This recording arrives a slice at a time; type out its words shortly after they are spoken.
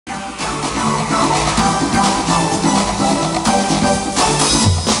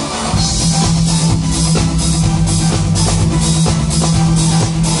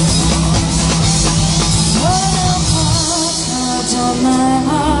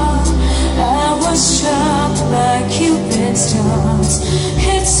it starts.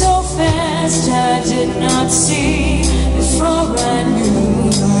 It's so fast, I did not see before I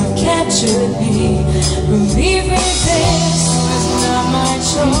knew I'd capture me. Believing this was not my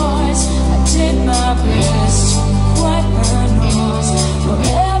choice. I did my best to quiet her noise.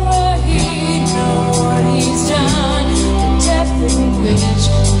 Forever he'd know what he's done. The death in which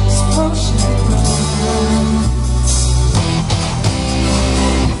his potion runs.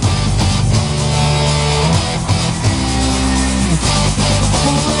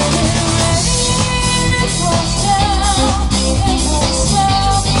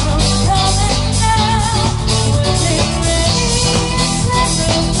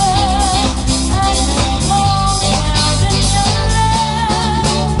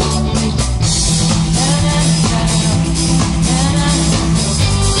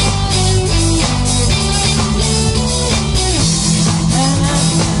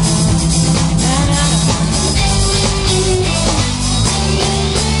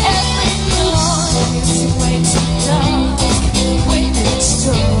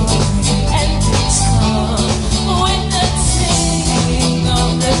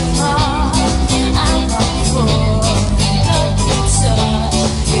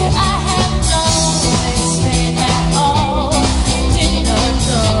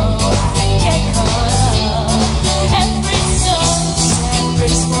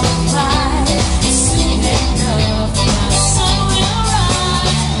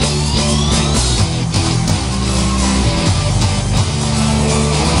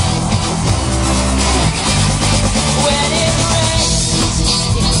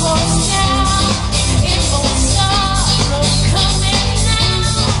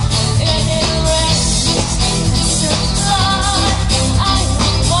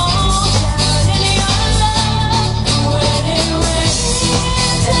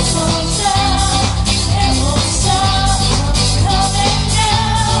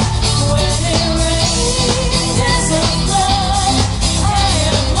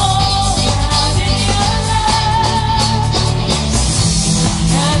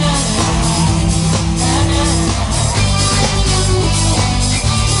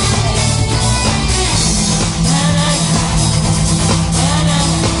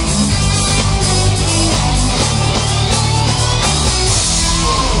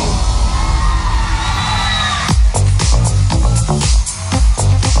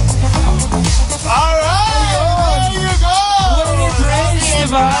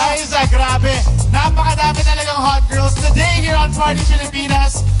 Glaiza, grabe. Napakadami talagang hot girls today here on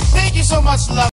Pilipinas. Thank you so much, Lovi.